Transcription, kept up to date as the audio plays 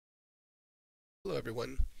Hello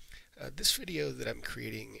everyone. This video that I'm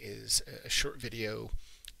creating is a short video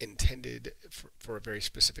intended for a very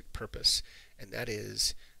specific purpose, and that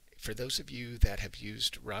is for those of you that have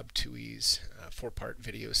used Rob Tui's four-part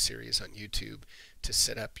video series on YouTube to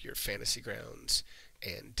set up your Fantasy Grounds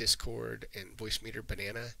and Discord and Voicemeeter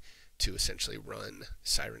Banana to essentially run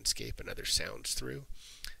Syrinscape and other sounds through.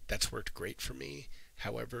 That's worked great for me.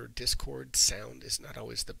 However, Discord sound is not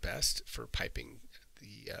always the best for piping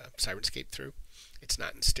the Syrinscape through. It's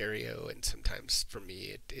not in stereo, and sometimes for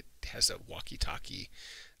me it has a walkie-talkie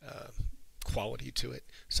quality to it,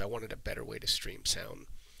 so I wanted a better way to stream sound.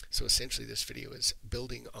 So essentially this video is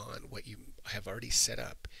building on what you have already set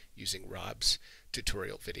up using Rob's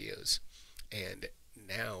tutorial videos, and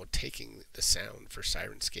now taking the sound for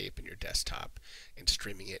Syrinscape in your desktop and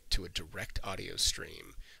streaming it to a direct audio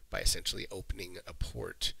stream by essentially opening a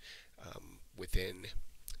port within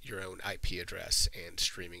your own IP address and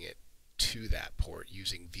streaming it to that port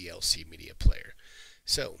using VLC media player.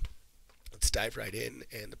 So let's dive right in,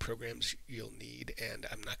 and the programs you'll need, and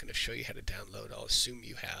I'm not going to show you how to download, I'll assume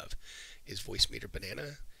you have, is Voicemeeter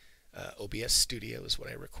Banana, OBS Studio is what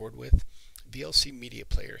I record with, VLC media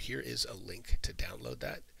player, here is a link to download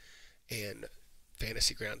that, and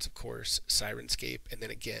Fantasy Grounds, of course, Syrinscape, and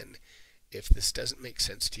then again, if this doesn't make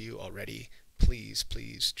sense to you already, please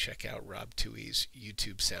check out Rob Tui's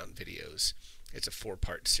YouTube sound videos. It's a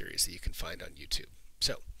four-part series that you can find on YouTube.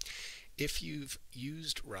 So, if you've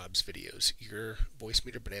used Rob's videos, your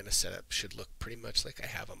Voicemeeter Banana setup should look pretty much like I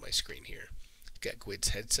have on my screen here. You've got Gwyd's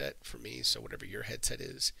headset for me, so whatever your headset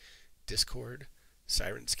is, Discord,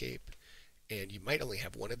 Syrinscape, and you might only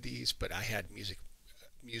have one of these, but I had music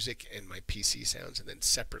and my PC sounds, and then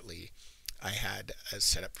separately I had a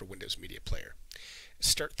setup for Windows Media Player.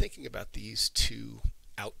 Start thinking about these two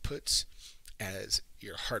outputs as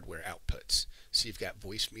your hardware outputs. So you've got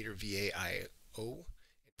Voicemeeter VAIO and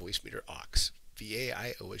Voicemeeter aux.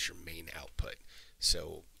 VAIO is your main output.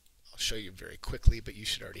 So I'll show you very quickly, but you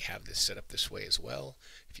should already have this set up this way as well.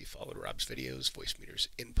 If you followed Rob's videos, Voicemeter's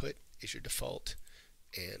input is your default,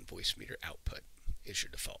 and Voicemeeter output is your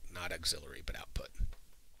default. Not auxiliary, but output.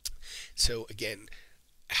 So again,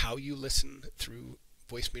 how you listen through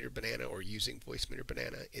Voicemeeter Banana or using Voicemeeter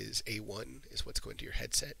Banana is A1 is what's going to your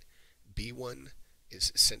headset. B1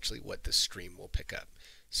 is essentially what the stream will pick up.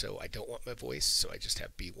 So I don't want my voice, so I just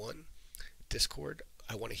have B1. Discord,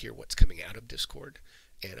 I want to hear what's coming out of Discord,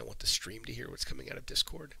 and I want the stream to hear what's coming out of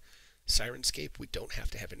Discord. Syrinscape, we don't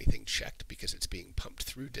have to have anything checked because it's being pumped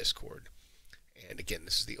through Discord. And again,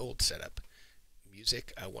 this is the old setup.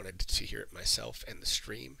 Music, I wanted to hear it myself and the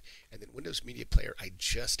stream. And then Windows Media Player, I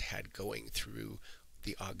just had going through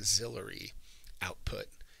the auxiliary output,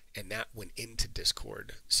 and that went into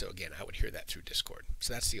Discord. So again, I would hear that through Discord.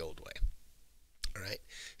 So that's the old way. All right.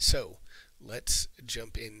 So let's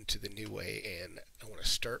jump into the new way, and I want to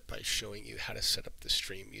start by showing you how to set up the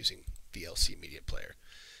stream using VLC Media Player.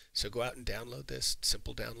 So go out and download this,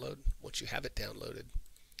 simple download. Once you have it downloaded,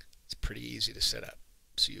 it's pretty easy to set up.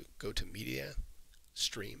 So you go to Media,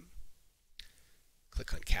 Stream,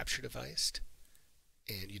 click on Capture Device,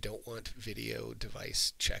 and you don't want video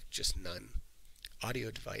device checked, just none. Audio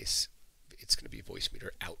device, it's going to be Voicemeeter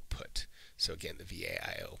output. So again, the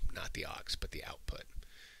VAIO, not the aux, but the output.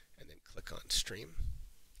 And then click on Stream.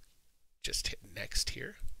 Just hit Next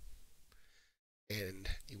here. And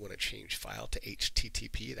you want to change file to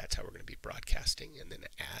HTTP. That's how we're going to be broadcasting. And then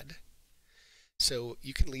Add. So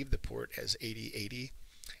you can leave the port as 8080.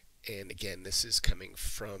 And again, this is coming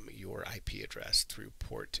from your IP address through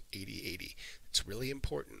port 8080. It's really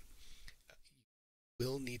important. You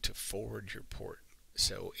will need to forward your port.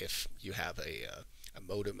 So if you have a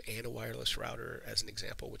modem and a wireless router, as an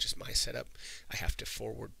example, which is my setup, I have to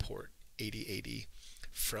forward port 8080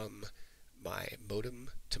 from my modem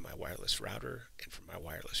to my wireless router, and from my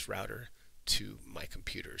wireless router to my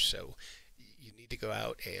computer. So you need to go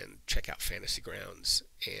out and check out Fantasy Grounds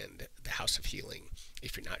and the House of Healing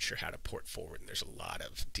if you're not sure how to port forward, and there's a lot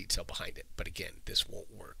of detail behind it. But again, this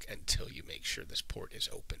won't work until you make sure this port is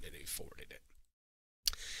open and you forwarded it.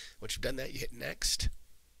 Once you've done that, you hit Next.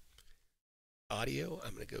 Audio,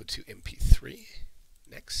 I'm going to go to MP3.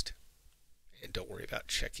 Next. And don't worry about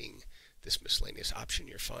checking this miscellaneous option,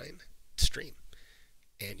 you're fine. Stream.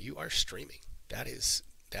 And you are streaming. That is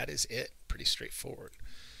it. Pretty straightforward.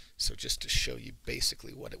 So just to show you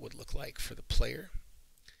basically what it would look like for the player.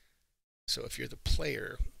 So if you're the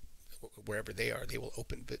player, wherever they are, they will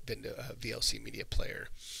open VLC Media Player,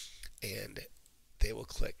 and they will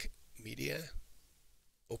click Media,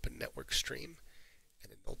 Open Network Stream,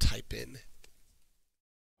 and then they'll type in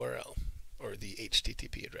URL or the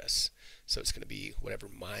HTTP address. So it's going to be whatever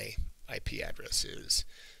my IP address is.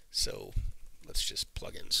 So let's just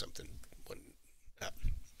plug in something. It'd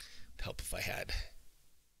help if I had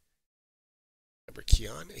number key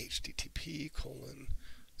on HTTP :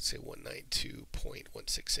 say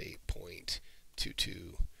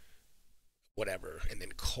 192.168.22 whatever, and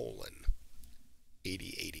then :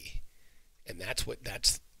 8080, and that's what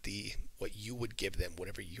you would give them.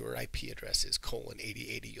 Whatever your IP address is, :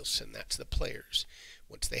 8080, you'll send that to the players.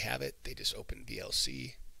 Once they have it, they just open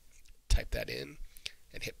VLC, type that in,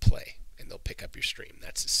 and hit play, and they'll pick up your stream.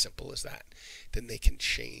 That's as simple as that. Then they can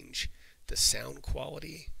change the sound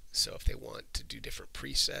quality. So if they want to do different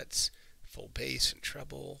presets, full bass and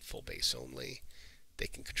treble, full bass only, they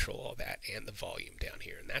can control all that, and the volume down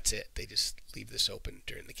here. And that's it. They just leave this open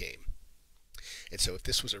during the game. And so if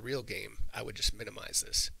this was a real game, I would just minimize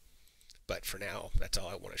this. But for now, that's all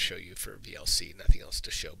I want to show you for VLC. Nothing else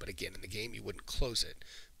to show. But again, in the game, you wouldn't close it.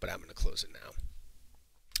 But I'm going to close it now.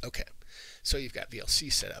 Okay, so you've got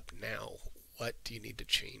VLC set up. Now, what do you need to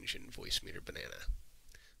change in Voicemeeter Banana?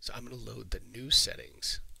 So I'm going to load the new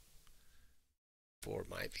settings for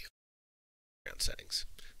my VLC settings.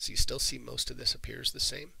 So you still see most of this appears the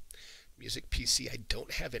same. Music PC, I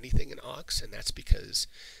don't have anything in aux, and that's because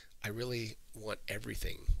I really want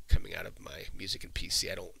everything coming out of my music and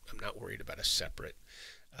PC. I'm not worried about a separate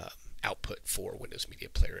output for Windows Media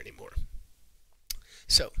Player anymore.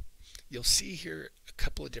 So you'll see here a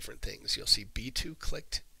couple of different things. You'll see B2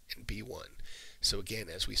 clicked and B1. So again,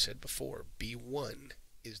 as we said before, B1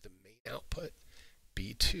 is the main output.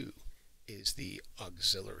 B2 is the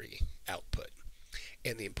auxiliary output.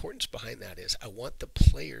 And the importance behind that is I want the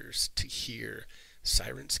players to hear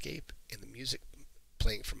Syrinscape and the music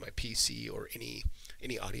playing from my PC or any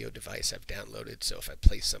audio device I've downloaded. So if I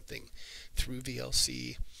play something through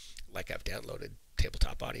VLC, like I've downloaded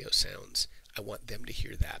tabletop audio sounds, I want them to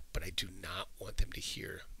hear that, but I do not want them to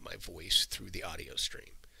hear my voice through the audio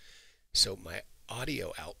stream. So my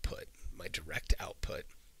audio output, my direct output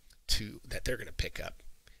that they're going to pick up,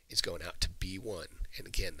 is going out to B1, and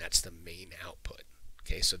again, that's the main output.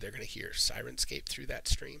 Okay, so they're going to hear Syrinscape through that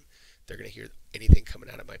stream. They're going to hear anything coming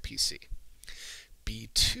out of my PC.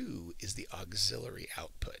 B2 is the auxiliary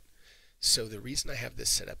output. So the reason I have this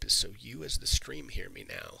set up is so you as the stream hear me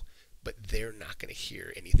now, but they're not going to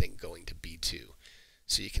hear anything going to B2.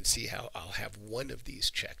 So you can see how I'll have one of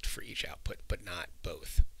these checked for each output, but not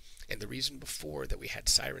both. And the reason before that we had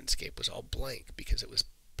Syrinscape was all blank because it was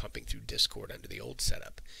pumping through Discord under the old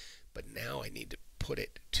setup. But now I need to put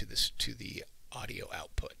it to the audio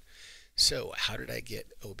output. So how did I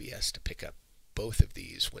get OBS to pick up both of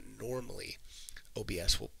these when normally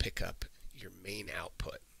OBS will pick up your main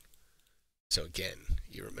output? So again,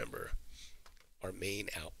 you remember our main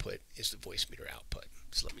output is the Voicemeeter output.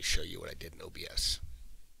 So let me show you what I did in OBS.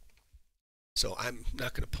 So I'm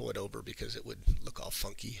not going to pull it over because it would look all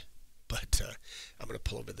funky, but I'm going to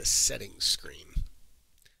pull over the settings screen.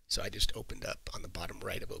 So I just opened up on the bottom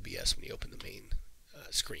right of OBS when you open the main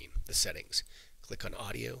screen, the settings. Click on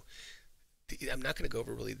audio. I'm not going to go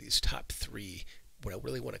over really these top three. What I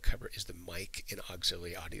really want to cover is the mic and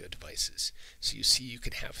auxiliary audio devices. So you see you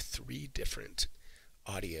can have three different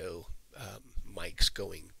audio mics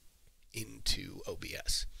going into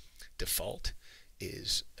OBS. Default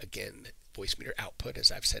is, again, Voicemeeter output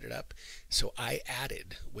as I've set it up. So I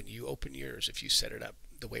added, when you open yours, if you set it up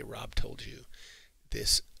the way Rob told you,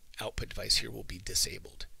 this output device here will be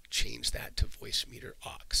disabled. Change that to Voicemeeter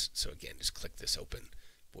aux. So again, just click this open,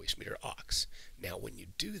 Voicemeeter aux. Now when you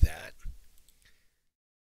do that,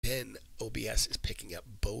 then OBS is picking up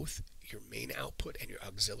both your main output and your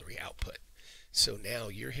auxiliary output. So now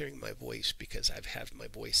you're hearing my voice because I've had my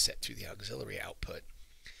voice set through the auxiliary output.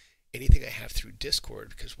 Anything I have through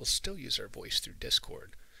Discord, because we'll still use our voice through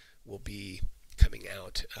Discord, will be coming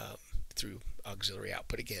out through auxiliary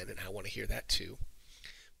output again, and I want to hear that too.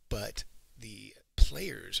 But the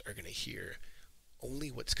players are going to hear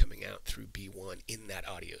only what's coming out through B1 in that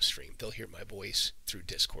audio stream. They'll hear my voice through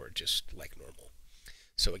Discord just like normal.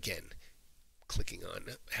 So again, clicking on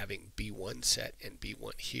having B1 set and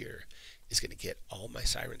B1 here is going to get all my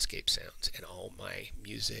Syrinscape sounds and all my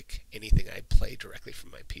music, anything I play directly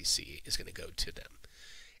from my PC is going to go to them.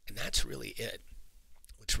 And that's really it.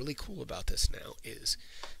 What's really cool about this now is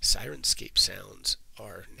Syrinscape sounds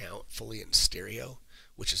are now fully in stereo,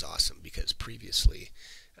 which is awesome because previously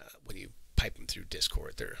when you pipe them through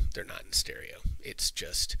Discord, they're not in stereo. It's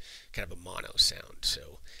just kind of a mono sound.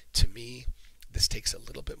 So to me, this takes a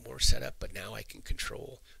little bit more setup, but now I can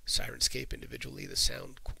control Syrinscape individually, the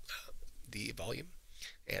sound, the volume,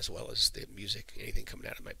 as well as the music, anything coming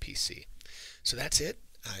out of my PC. So that's it.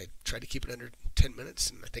 I tried to keep it under 10 minutes,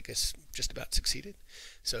 and I think I just about succeeded.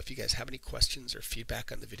 So if you guys have any questions or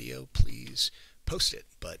feedback on the video, please post it.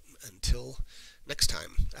 But until next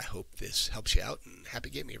time, I hope this helps you out, and happy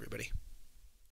gaming, everybody.